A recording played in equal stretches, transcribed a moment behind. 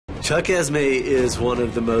Chuckesmee is one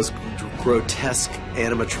of the most grotesque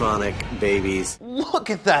animatronic babies. Look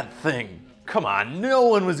at that thing! Come on, no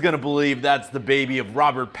one was gonna believe that's the baby of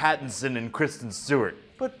Robert Pattinson and Kristen Stewart.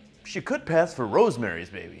 But she could pass for Rosemary's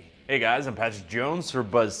Baby. Hey guys, I'm Patrick Jones for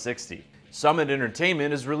Buzz60. Summit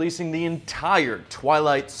Entertainment is releasing the entire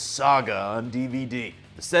Twilight Saga on DVD.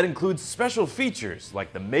 The set includes special features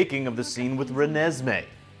like the making of the scene with Renesmee,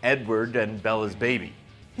 Edward and Bella's baby.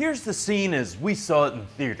 Here's the scene as we saw it in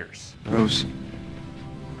theaters. Rose.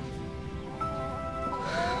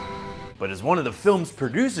 But as one of the film's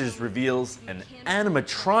producers reveals, an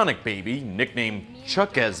animatronic baby, nicknamed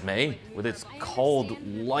Chuckesmee, with its cold,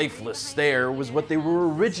 lifeless stare, was what they were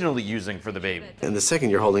originally using for the baby. And the second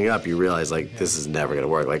you're holding up, you realize, like, this is never gonna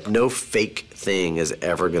work. Like, no fake thing is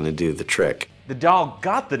ever gonna do the trick. The doll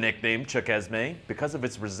got the nickname Chuckesmee because of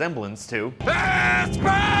its resemblance to...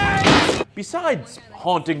 Besides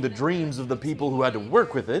haunting the dreams of the people who had to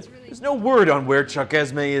work with it, there's no word on where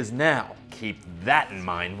Chuckesmee is now. Keep that in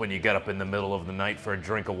mind when you get up in the middle of the night for a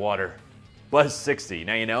drink of water. Buzz60,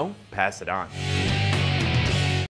 now you know, pass it on.